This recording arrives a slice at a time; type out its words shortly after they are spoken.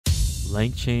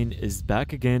Langchain is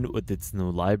back again with its new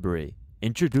library,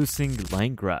 introducing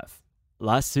LangGraph.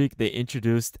 Last week, they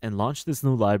introduced and launched this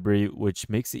new library, which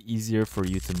makes it easier for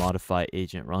you to modify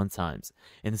agent runtimes.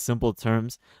 In simple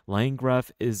terms,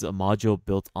 LangGraph is a module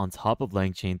built on top of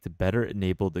Langchain to better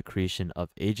enable the creation of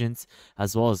agents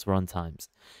as well as runtimes.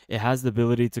 It has the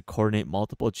ability to coordinate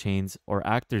multiple chains, or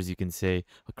actors you can say,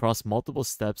 across multiple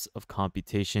steps of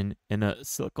computation in a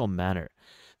cyclical manner.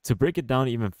 To break it down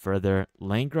even further,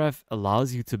 LangGraph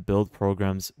allows you to build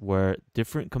programs where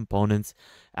different components,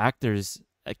 actors,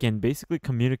 can basically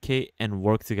communicate and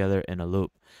work together in a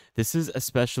loop. This is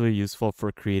especially useful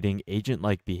for creating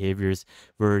agent-like behaviors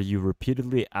where you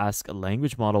repeatedly ask a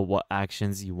language model what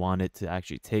actions you want it to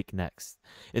actually take next.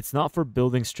 It's not for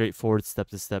building straightforward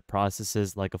step-to-step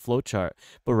processes like a flowchart,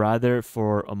 but rather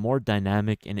for a more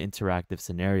dynamic and interactive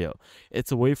scenario.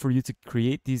 It's a way for you to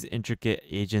create these intricate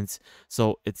agents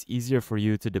so it's easier for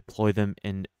you to deploy them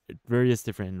in various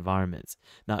different environments.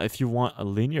 Now, if you want a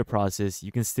linear process,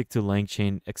 you can stick to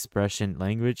LangChain expression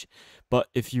language, but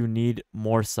if you need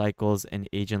more cycles and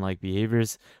agent-like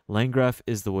behaviors, LangGraph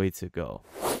is the way to go.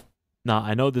 Now,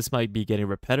 I know this might be getting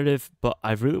repetitive, but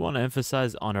I really want to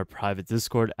emphasize on our private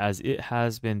Discord as it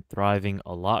has been thriving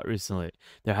a lot recently.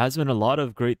 There has been a lot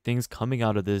of great things coming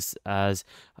out of this, as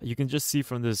you can just see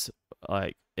from this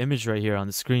image right here on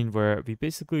the screen, where we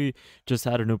basically just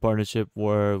had a new partnership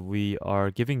where we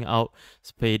are giving out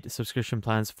paid subscription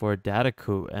plans for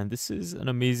Dataku, and this is an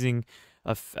amazing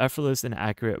effortless and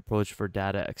accurate approach for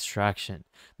data extraction.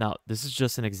 Now, this is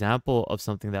just an example of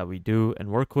something that we do and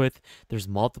work with. There's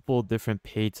multiple different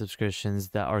paid subscriptions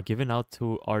that are given out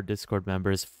to our Discord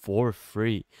members for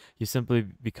free. You simply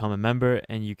become a member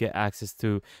and you get access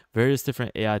to various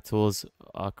different AI tools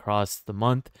across the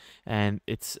month, and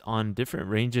it's on different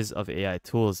ranges of AI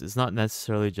tools. It's not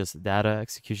necessarily just data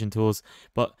execution tools,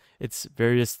 but it's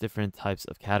various different types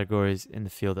of categories in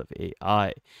the field of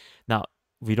AI. Now,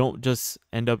 we don't just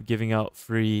end up giving out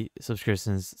free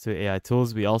subscriptions to AI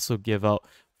tools. We also give out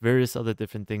various other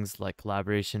different things like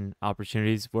collaboration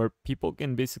opportunities where people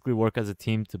can basically work as a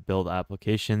team to build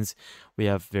applications. We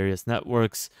have various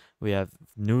networks, we have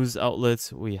news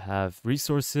outlets, we have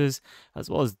resources, as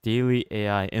well as daily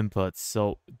AI inputs.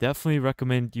 So definitely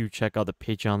recommend you check out the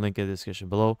Patreon link in the description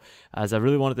below, as I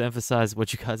really wanted to emphasize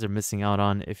what you guys are missing out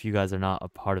on if you guys are not a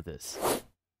part of this.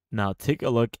 Now take a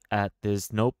look at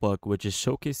this notebook, which is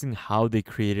showcasing how they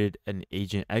created an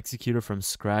agent executor from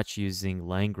scratch using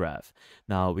LangGraph.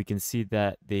 Now we can see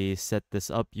that they set this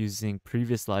up using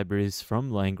previous libraries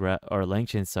from LangGraph or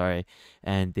Langchain, sorry,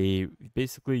 and they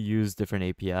basically use different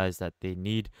APIs that they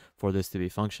need for this to be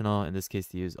functional. In this case,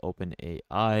 they use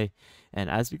OpenAI. And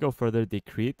as we go further, they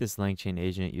create this LangChain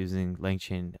agent using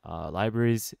LangChain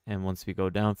libraries. And once we go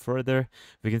down further,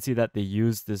 we can see that they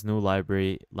use this new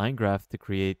library, LangGraph, to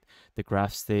create the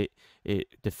graph state. It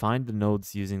defined the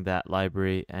nodes using that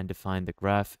library and defined the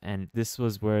graph, and this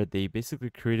was where they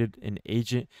basically created an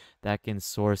agent that can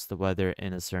source the weather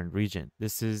in a certain region.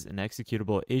 This is an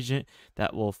executable agent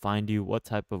that will find you what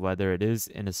type of weather it is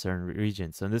in a certain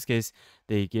region. So in this case,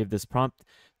 they gave this prompt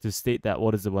to state that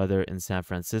what is the weather in San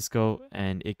Francisco,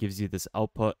 and it gives you this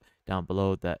output down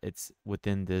below that it's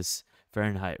within this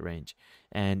Fahrenheit range.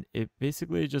 And it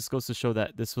basically just goes to show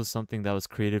that this was something that was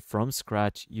created from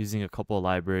scratch using a couple of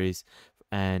libraries,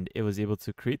 and it was able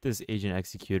to create this agent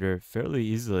executor fairly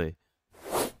easily.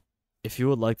 If you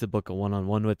would like to book a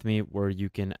one-on-one with me where you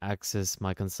can access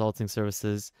my consulting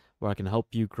services, where I can help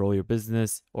you grow your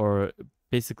business or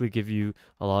basically give you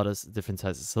a lot of different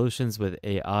types of solutions with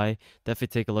AI, definitely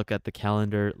take a look at the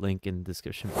calendar link in the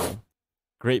description below.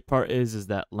 Great part is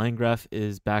that LangGraph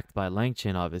is backed by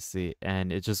Langchain, obviously,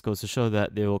 and it just goes to show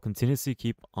that they will continuously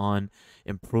keep on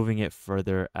improving it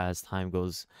further as time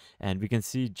goes. And we can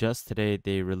see just today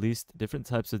they released different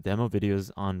types of demo videos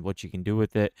on what you can do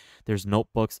with it. There's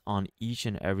notebooks on each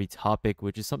and every topic,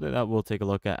 which is something that we'll take a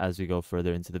look at as we go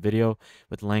further into the video.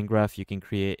 With LangGraph, you can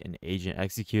create an agent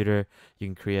executor, you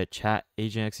can create a chat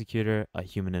agent executor, a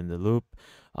human in the loop,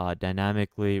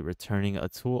 dynamically returning a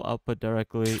tool output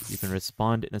directly. You can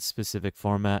respond in a specific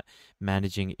format,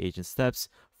 managing agent steps,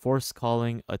 force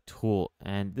calling a tool,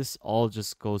 and this all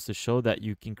just goes to show that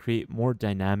you can create more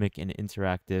dynamic and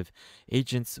interactive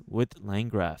agents with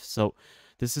LangGraph. So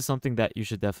this is something that you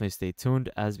should definitely stay tuned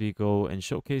as we go and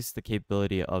showcase the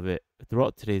capability of it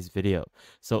throughout today's video.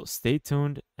 So stay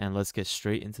tuned and let's get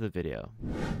straight into the video.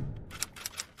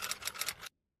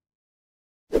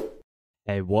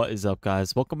 Hey, what is up,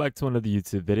 guys? Welcome back to another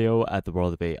YouTube video at the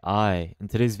World of AI. In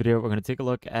today's video, we're going to take a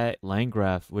look at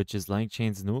LangGraph, which is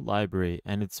Langchain's new library,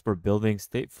 and it's for building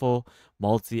stateful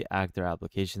multi-actor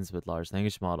applications with large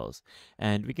language models.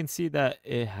 And we can see that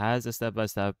it has a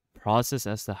step-by-step process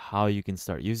as to how you can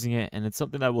start using it, and it's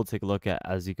something that we'll take a look at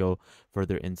as we go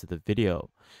further into the video.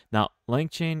 Now,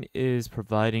 Langchain is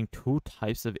providing two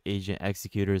types of agent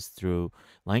executors through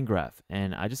LangGraph,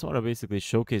 and I just want to basically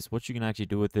showcase what you can actually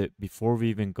do with it before we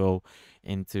even go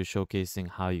into showcasing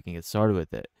how you can get started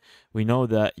with it. We know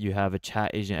that you have a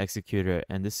chat agent executor,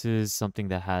 and this is something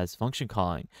that has function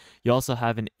calling. You also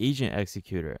have an agent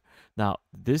executor. Now,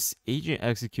 this agent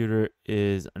executor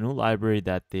is a new library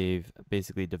that they've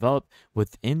basically developed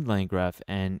within LangGraph,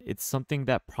 and it's something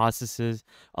that processes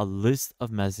a list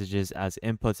of messages as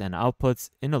inputs and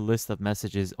outputs in a list of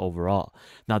messages overall.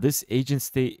 Now, this agent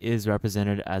state is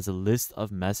represented as a list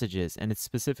of messages, and it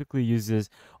specifically uses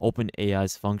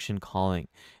OpenAI's function calling,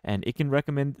 and it can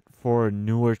recommend for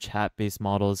newer chat-based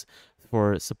models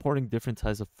for supporting different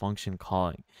types of function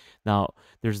calling. Now,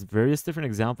 there's various different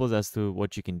examples as to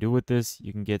what you can do with this.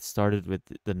 You can get started with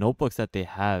the notebooks that they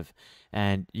have,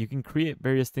 and you can create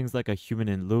various things like a human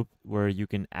in loop, where you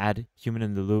can add human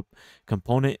in the loop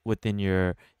component within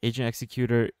your agent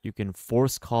executor. You can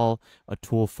force call a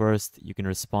tool first. You can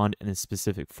respond in a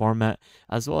specific format,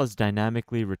 as well as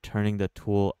dynamically returning the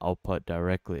tool output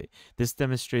directly. This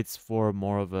demonstrates for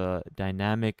more of a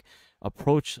dynamic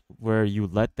approach where you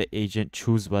let the agent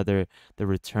choose whether the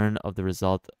return of the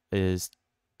result is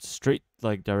straight,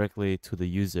 like directly to the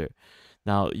user.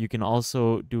 Now, you can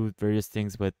also do various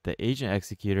things with the agent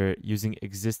executor using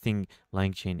existing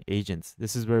LangChain agents.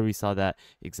 This is where we saw that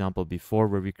example before,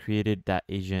 where we created that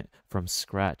agent from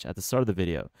scratch at the start of the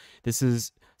video. This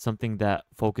is something that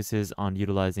focuses on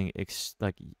utilizing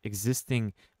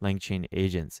existing LangChain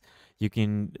agents. You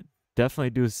can definitely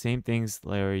do the same things,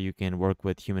 where you can work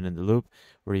with human in the loop,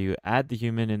 where you add the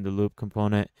human in the loop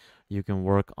component. You can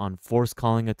work on force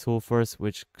calling a tool first,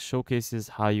 which showcases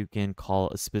how you can call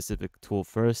a specific tool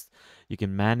first. You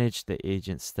can manage the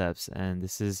agent steps, and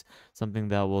this is something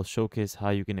that will showcase how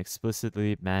you can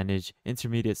explicitly manage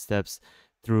intermediate steps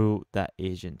through that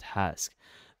agent task.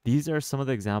 These are some of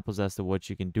the examples as to what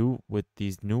you can do with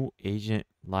these new agent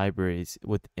libraries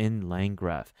within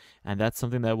LangGraph. And that's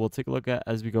something that we'll take a look at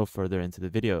as we go further into the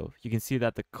video. You can see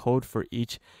that the code for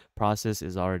each process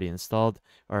is already installed,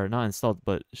 or not installed,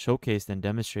 but showcased and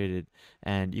demonstrated.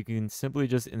 And you can simply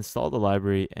just install the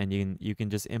library, and you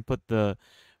can just input the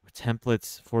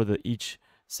templates for each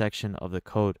section of the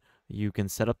code. You can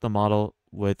set up the model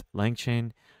with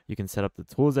LangChain. You can set up the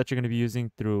tools that you're going to be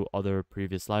using through other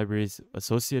previous libraries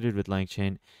associated with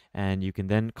LangChain, and you can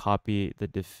then copy the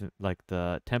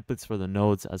templates for the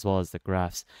nodes as well as the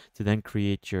graphs to then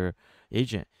create your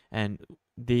agent. And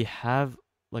they have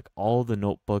like all the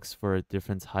notebooks for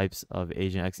different types of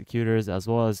agent executors as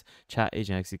well as chat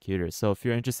agent executors. So if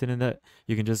you're interested in that,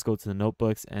 you can just go to the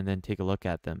notebooks and then take a look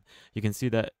at them. You can see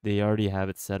that they already have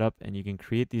it set up, and you can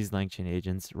create these LangChain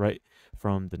agents right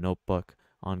from the notebook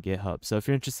on GitHub. So if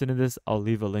you're interested in this, I'll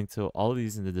leave a link to all of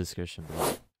these in the description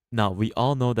below. Now, we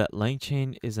all know that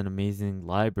LangChain is an amazing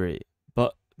library,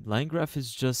 but LangGraph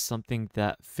is just something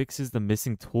that fixes the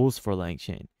missing tools for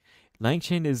LangChain.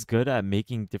 LangChain is good at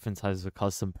making different types of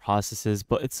custom processes,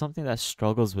 but it's something that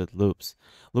struggles with loops.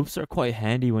 Loops are quite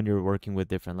handy when you're working with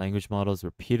different language models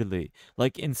repeatedly,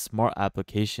 like in smart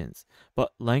applications.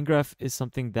 But LangGraph is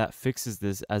something that fixes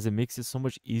this, as it makes it so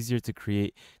much easier to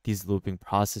create these looping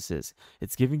processes.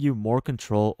 It's giving you more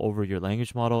control over your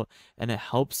language model, and it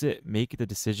helps it make the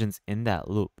decisions in that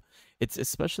loop. It's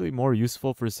especially more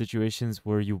useful for situations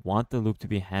where you want the loop to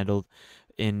be handled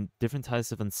in different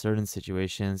types of uncertain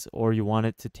situations, or you want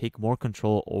it to take more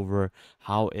control over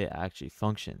how it actually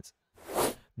functions.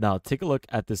 Now, take a look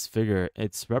at this figure.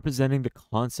 It's representing the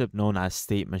concept known as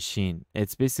state machine.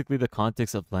 It's basically the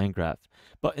context of LangGraph.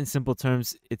 But in simple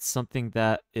terms, it's something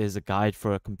that is a guide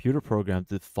for a computer program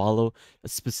to follow a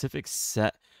specific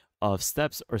set of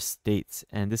steps or states.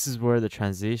 And this is where the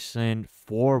transition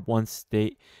for one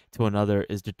state to another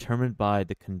is determined by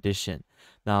the condition.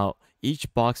 Now,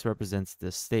 each box represents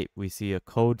this state. We see a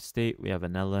code state, we have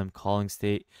an LM calling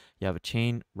state, you have a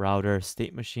chain, router,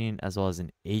 state machine, as well as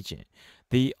an agent.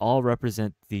 They all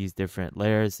represent these different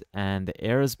layers, and the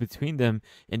arrows between them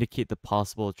indicate the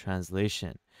possible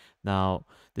translation. Now,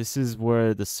 this is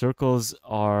where the circles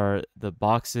are the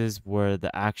boxes where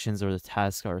the actions or the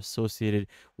tasks are associated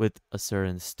with a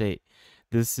certain state.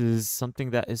 This is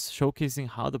something that is showcasing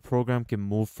how the program can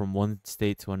move from one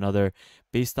state to another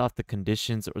based off the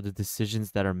conditions or the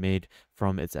decisions that are made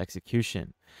from its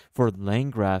execution. For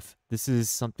LangGraph, this is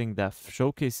something that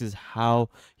showcases how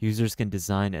users can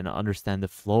design and understand the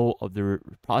flow of their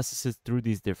processes through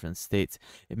these different states.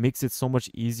 It makes it so much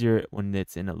easier when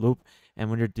it's in a loop and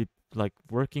when you're like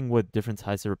working with different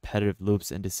types of repetitive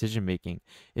loops and decision making.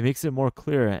 It makes it more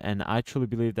clear, and I truly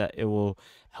believe that it will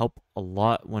help a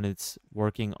lot when it's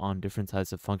working on different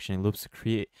types of functioning loops to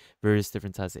create various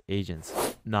different types of agents.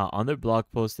 Now, on their blog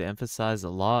post, they emphasize a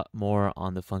lot more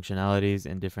on the functionalities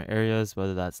in different areas,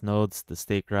 whether that's nodes, the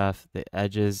state graph, the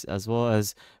edges, as well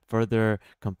as further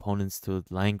components to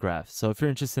LangGraph. So if you're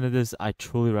interested in this, I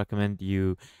truly recommend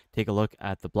you take a look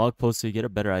at the blog post so you get a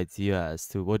better idea as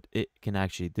to what it can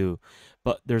actually do.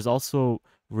 But there's also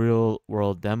real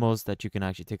world demos that you can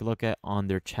actually take a look at on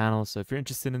their channel. So if you're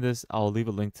interested in this, I'll leave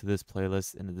a link to this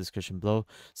playlist in the description below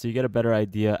so you get a better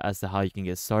idea as to how you can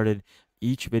get started.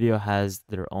 Each video has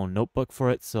their own notebook for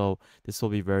it, so this will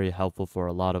be very helpful for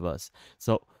a lot of us.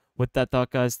 So with that thought,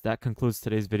 guys, that concludes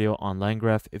today's video on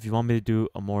LangGraph. If you want me to do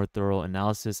a more thorough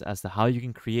analysis as to how you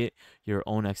can create your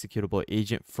own executable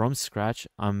agent from scratch,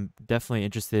 I'm definitely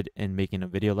interested in making a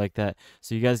video like that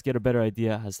so you guys get a better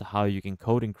idea as to how you can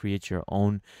code and create your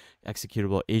own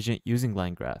executable agent using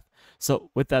LangGraph. So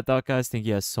with that thought, guys, thank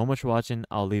you guys so much for watching.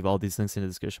 I'll leave all these links in the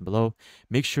description below.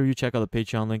 Make sure you check out the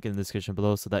Patreon link in the description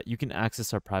below so that you can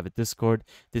access our private Discord.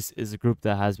 This is a group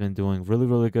that has been doing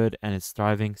really good and it's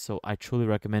thriving, so I truly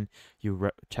recommend you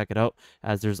check it out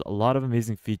as there's a lot of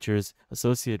amazing features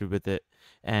associated with it.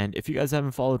 And if you guys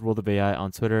haven't followed World of AI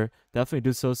on Twitter, definitely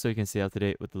do so you can stay up to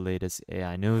date with the latest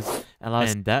AI news.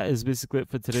 And that is basically it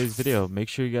for today's video. Make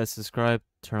sure you guys subscribe,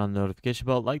 turn on the notification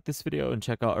bell, like this video, and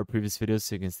check out our previous videos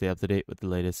so you can stay up to date with the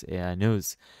latest AI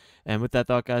news. And with that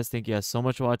thought, guys, thank you guys so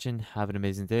much for watching. Have an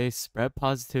amazing day, spread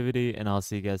positivity, and I'll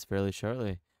see you guys fairly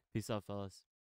shortly. Peace out, fellas.